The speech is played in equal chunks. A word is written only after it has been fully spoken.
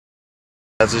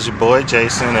This is your boy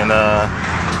Jason, and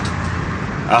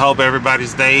I hope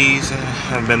everybody's days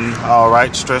have been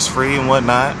alright, stress-free and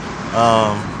whatnot.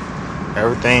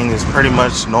 Everything is pretty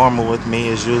much normal with me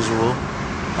as usual.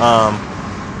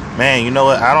 Man, you know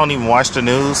what? I don't even watch the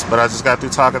news, but I just got through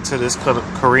talking to this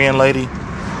Korean lady,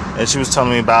 and she was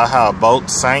telling me about how a boat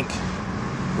sank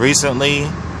recently.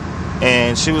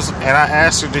 And I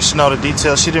asked her, did she know the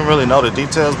details? She didn't really know the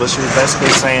details, but she was basically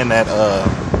saying that a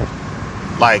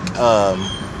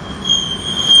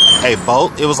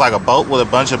boat, it was like a boat with a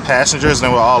bunch of passengers, and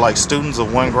they were all like students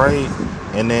of one grade,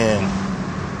 and then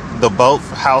the boat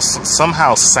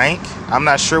somehow sank. I'm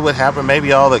not sure what happened.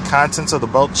 Maybe all the contents of the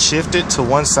boat shifted to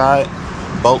one side,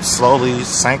 boat slowly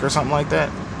sank or something like that.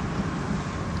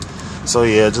 So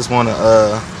yeah, just want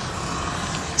to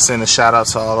send a shout out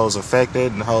to all those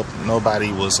affected and hope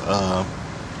nobody was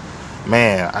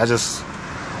man,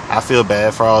 I feel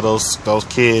bad for all those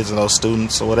kids and those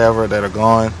students or whatever that are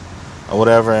gone or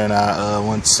whatever, and I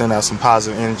want to send out some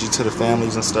positive energy to the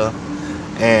families and stuff.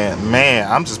 And man,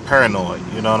 I'm just paranoid,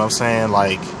 you know what I'm saying?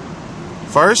 Like,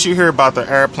 first you hear about the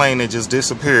airplane that just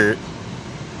disappeared,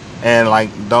 and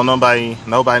like nobody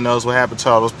knows what happened to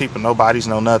all those people. Nobody's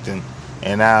know nothing.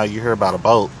 And now you hear about a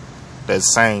boat that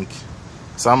sank.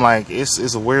 So I'm like,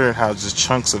 it's weird how just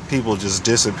chunks of people just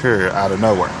disappear out of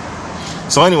nowhere.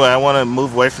 So anyway, I want to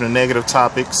move away from the negative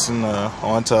topics and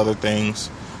on to other things.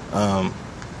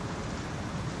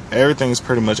 Everything's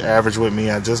pretty much average with me.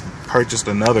 I just purchased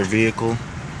another vehicle.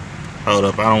 Hold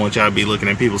up, I don't want y'all to be looking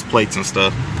at people's plates and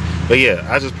stuff. But yeah,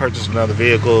 I just purchased another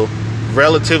vehicle,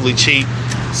 relatively cheap.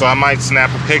 So I might snap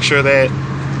a picture of that.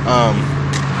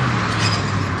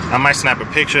 I might snap a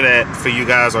picture of that for you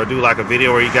guys, or do like a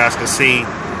video where you guys can see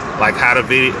like how the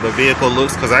vehicle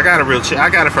looks, because I got it real cheap. I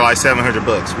got it for like 700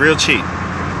 bucks, real cheap.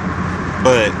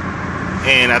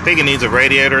 And I think it needs a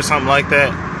radiator or something like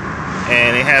that,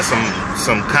 and it has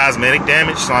some cosmetic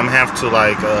damage, so I'm gonna have to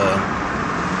like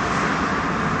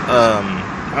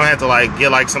I'm gonna have to like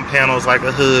get like some panels, like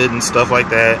a hood and stuff like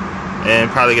that,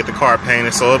 and probably get the car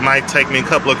painted. So it might take me a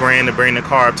couple of grand to bring the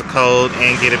car up to code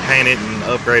and get it painted and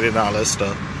upgraded and all that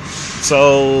stuff.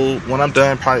 So when I'm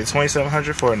done, probably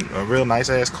 $2,700 for a real nice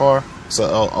ass car. It's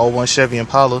a 01 Chevy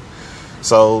Impala.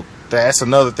 So that's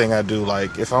another thing I do.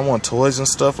 Like if I want toys and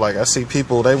stuff, like I see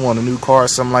people, they want a new car or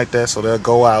something like that, so they'll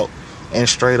go out and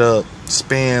straight up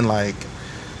spend like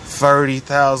 $30,000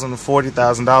 to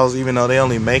 $40,000, even though they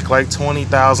only make like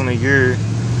 $20,000 a year.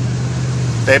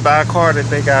 They buy a car that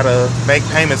they gotta make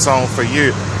payments on for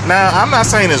years. Now I'm not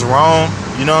saying it's wrong,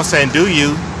 you know what I'm saying? Do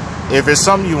you? If it's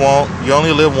something you want, you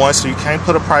only live once, so you can't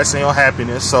put a price on your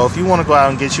happiness. So if you want to go out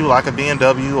and get you like a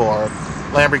BMW or a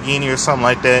Lamborghini or something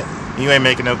like that, and you ain't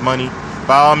making enough money,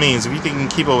 by all means, if you think you can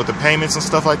keep up with the payments and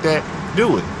stuff like that,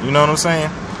 do it. You know what I'm saying?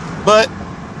 But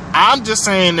I'm just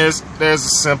saying there's a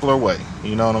simpler way.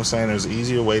 You know what I'm saying? There's an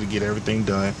easier way to get everything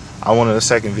done. I wanted a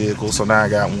second vehicle, so now I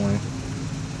got one.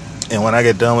 And when I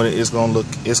get done with it, it's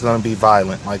gonna be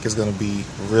violent. Like, it's gonna be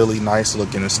really nice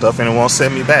looking and stuff, and it won't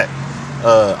set me back.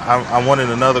 I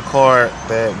wanted another car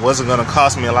that wasn't going to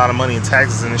cost me a lot of money in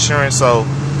taxes and insurance. So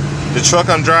the truck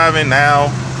I'm driving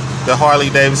now, the Harley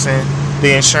Davidson,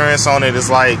 the insurance on it is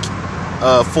like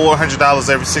 $400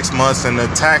 every 6 months, and the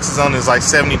taxes on it is like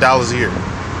 $70 a year.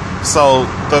 So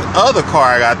the other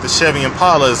car I got, the Chevy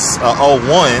Impala, is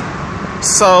 01.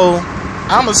 So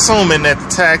I'm assuming that the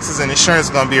taxes and insurance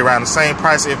is going to be around the same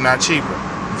price, if not cheaper.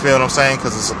 You feel what I'm saying?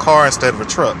 Because it's a car instead of a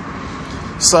truck.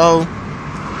 So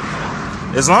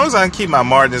as long as I can keep my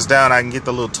margins down, I can get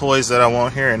the little toys that I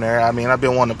want here and there. I mean, I've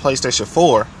been wanting a PlayStation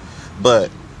 4,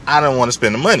 but I don't want to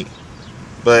spend the money.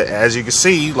 But as you can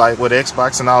see, like with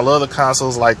Xbox and all other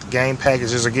consoles, like the game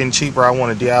packages are getting cheaper. I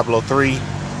want a Diablo 3,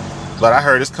 but I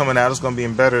heard it's coming out. It's going to be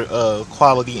in better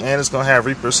quality, and it's going to have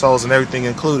Reaper Souls and everything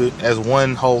included as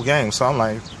one whole game. So I'm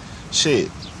like,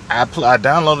 shit. I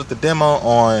downloaded the demo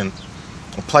on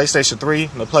PlayStation 3,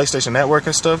 the PlayStation Network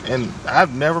and stuff, and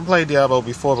I've never played Diablo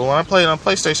before, but when I played on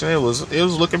PlayStation, it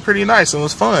was looking pretty nice and it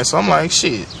was fun. So I'm like,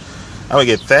 shit, I'm gonna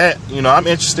get that. You know, I'm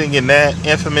interested in getting that.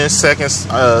 Infamous Second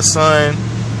Son,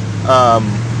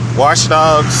 Watch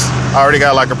Dogs. I already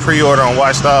got like a pre-order on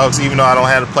Watch Dogs, even though I don't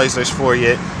have the PlayStation 4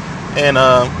 yet. And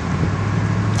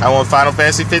I want Final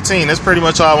Fantasy 15. That's pretty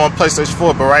much all I want PlayStation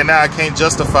 4. But right now, I can't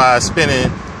justify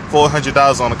spending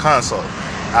 $400 on a console.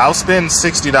 I'll spend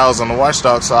 $60 on the Watch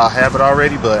Dogs, so I'll have it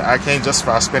already, but I can't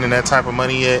justify spending that type of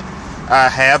money yet. I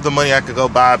have the money. I could go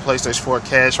buy a PlayStation 4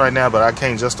 cash right now, but I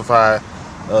can't justify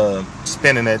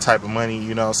spending that type of money.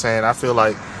 You know what I'm saying? I feel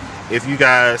like if you go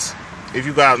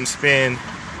out and spend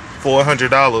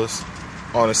 $400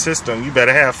 on a system, you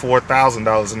better have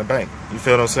 $4,000 in the bank. You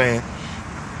feel what I'm saying?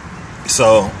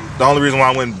 So the only reason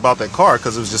why I went and bought that car,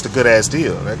 because it was just a good ass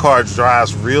deal. That car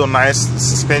drives real nice, the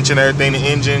suspension, everything, the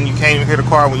engine. You can't even hear the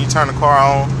car when you turn the car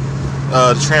on.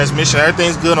 The transmission,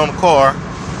 everything's good on the car.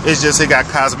 It's just it got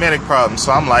cosmetic problems.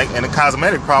 So I'm like, and the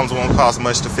cosmetic problems won't cost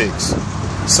much to fix.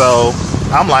 So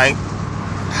I'm like,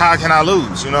 how can I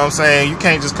lose? You know what I'm saying? You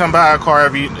can't just come buy a car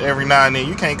every now and then.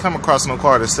 You can't come across no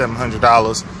car that's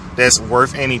 $700 that's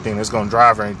worth anything, that's gonna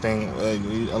drive or anything,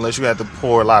 unless you have to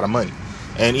pour a lot of money.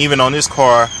 And even on this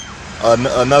car,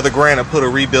 another grand to put a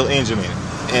rebuilt engine in it,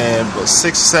 and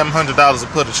 $600-700 to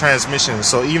put a transmission in.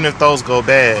 So even if those go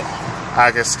bad,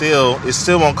 it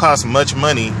still won't cost much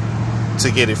money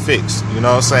to get it fixed. You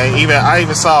know what I'm saying? I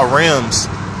even saw rims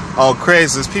on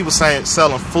Craigslist. People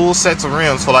selling full sets of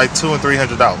rims for like $200 and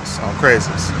 $300 on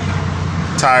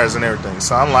Craigslist, tires and everything.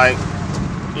 So I'm like,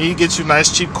 you get you a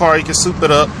nice cheap car, you can soup it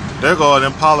up. There go an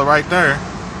Impala right there,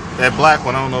 that black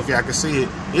one. I don't know if y'all can see it.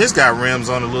 It's got rims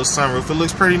on the little sunroof. It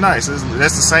looks pretty nice.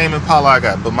 That's the same Impala I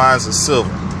got, but mine's is silver.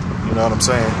 You know what I'm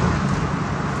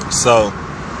saying? So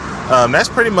that's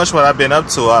pretty much what I've been up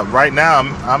to. Right now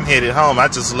I'm headed home. I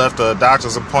just left a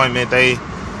doctor's appointment. They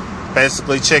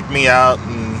basically checked me out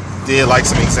and did like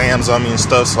some exams on me and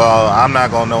stuff. So I'm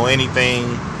not gonna know anything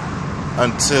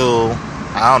until,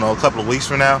 I don't know, a couple of weeks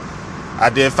from now. I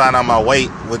did find out my weight,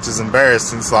 which is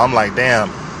embarrassing. So I'm like,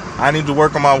 damn, I need to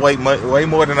work on my weight way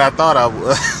more than I thought I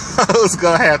was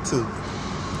gonna have to.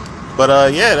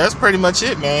 But yeah, that's pretty much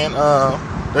it, man.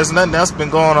 There's nothing else been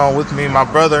going on with me. My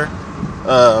brother,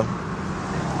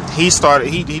 he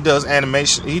does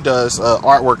animation, he does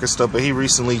artwork and stuff, but he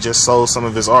recently just sold some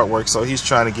of his artwork, so he's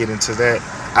trying to get into that.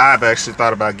 I've actually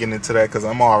thought about getting into that because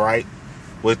I'm all right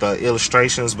with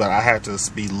illustrations, but I have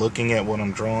to be looking at what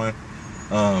I'm drawing.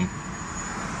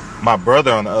 My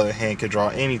brother, on the other hand, can draw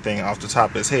anything off the top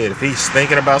of his head. If he's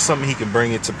thinking about something, he can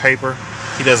bring it to paper.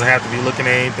 He doesn't have to be looking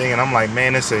at anything. And I'm like,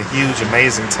 man, it's a huge,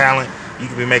 amazing talent. You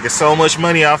could be making so much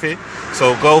money off it.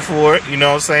 So go for it. You know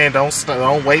what I'm saying?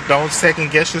 Don't wait. Don't second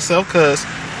guess yourself. Because,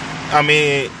 I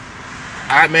mean,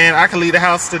 I can leave the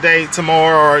house today,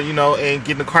 tomorrow, or, you know, and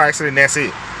get in a car accident, and that's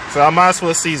it. So I might as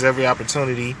well seize every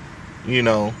opportunity, you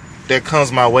know, that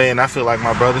comes my way. And I feel like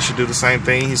my brother should do the same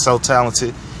thing. He's so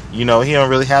talented. You know, he don't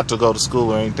really have to go to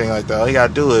school or anything like that. All he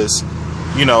gotta do is,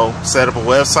 you know, set up a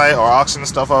website or auction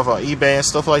stuff off on eBay and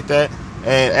stuff like that.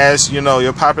 And as you know,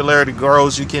 your popularity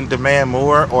grows, you can demand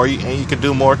more, or you can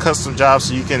do more custom jobs,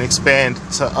 so you can expand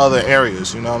to other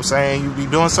areas. You know what I'm saying? You be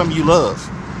doing something you love.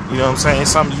 You know what I'm saying?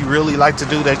 Something you really like to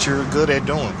do that you're good at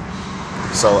doing.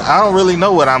 So I don't really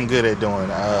know what I'm good at doing.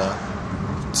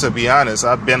 To be honest,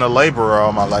 I've been a laborer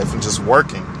all my life and just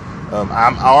working.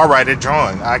 I'm all right at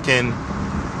drawing. I can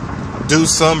do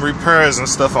some repairs and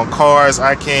stuff on cars.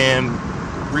 I can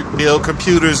rebuild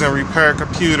computers and repair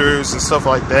computers and stuff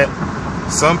like that.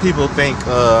 Some people think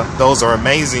those are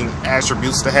amazing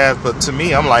attributes to have, but to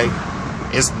me, I'm like,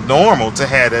 it's normal to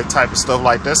have that type of stuff.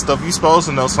 Like, that stuff you're supposed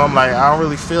to know. So I'm like, I don't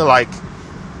really feel like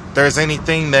there's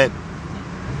anything that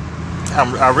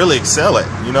I really excel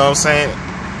at. You know what I'm saying?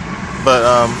 But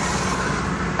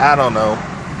I don't know.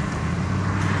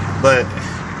 But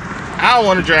I don't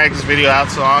want to drag this video out,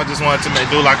 so I just wanted to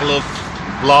do like a little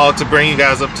vlog to bring you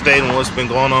guys up to date on what's been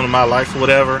going on in my life or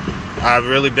whatever. I've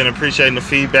really been appreciating the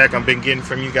feedback I've been getting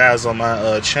from you guys on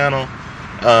my channel.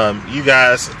 You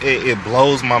guys, it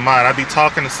blows my mind. I be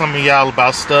talking to some of y'all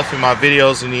about stuff in my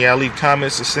videos, and y'all leave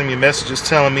comments and send me messages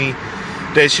telling me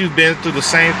that you've been through the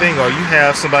same thing, or you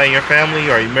have somebody in your family,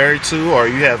 or you're married to, or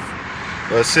you have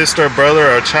a sister, brother,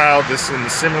 or a child that's in a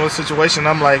similar situation.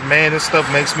 I'm like, man, this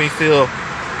stuff makes me feel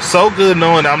so good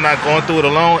knowing I'm not going through it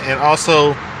alone. And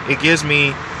also it gives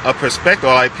me a perspective.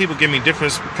 Like, people give me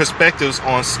different perspectives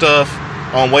on stuff,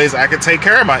 on ways I can take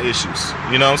care of my issues.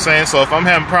 You know what I'm saying? So if I'm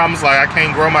having problems, like I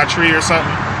can't grow my tree or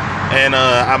something, and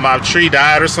my tree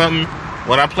died or something,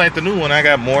 when I plant the new one, I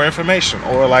got more information.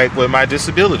 Or like with my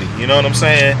disability, you know what I'm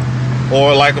saying?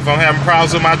 Or like if I'm having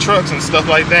problems with my trucks and stuff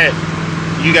like that,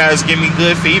 you guys give me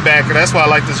good feedback. And that's why I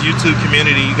like this YouTube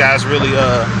community. You guys really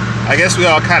I guess we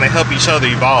all kind of help each other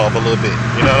evolve a little bit.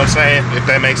 You know what I'm saying? If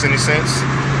that makes any sense.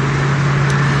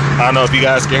 I don't know if you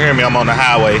guys can hear me. I'm on the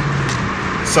highway.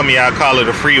 Some of y'all call it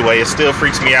a freeway. It still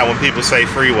freaks me out when people say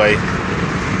freeway.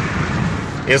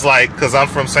 It's like, because I'm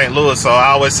from St. Louis, so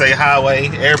I always say highway.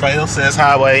 Everybody else says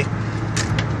highway.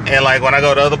 And like when I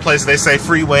go to other places, they say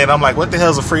freeway, and I'm like, what the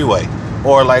hell's a freeway?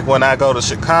 Or like when I go to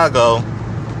Chicago,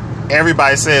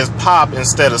 everybody says pop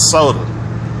instead of soda.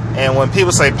 And when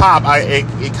people say pop,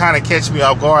 it kind of catches me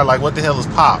off guard, like, what the hell is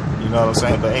pop? You know what I'm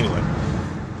saying? But anyway.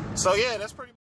 So yeah, that's pretty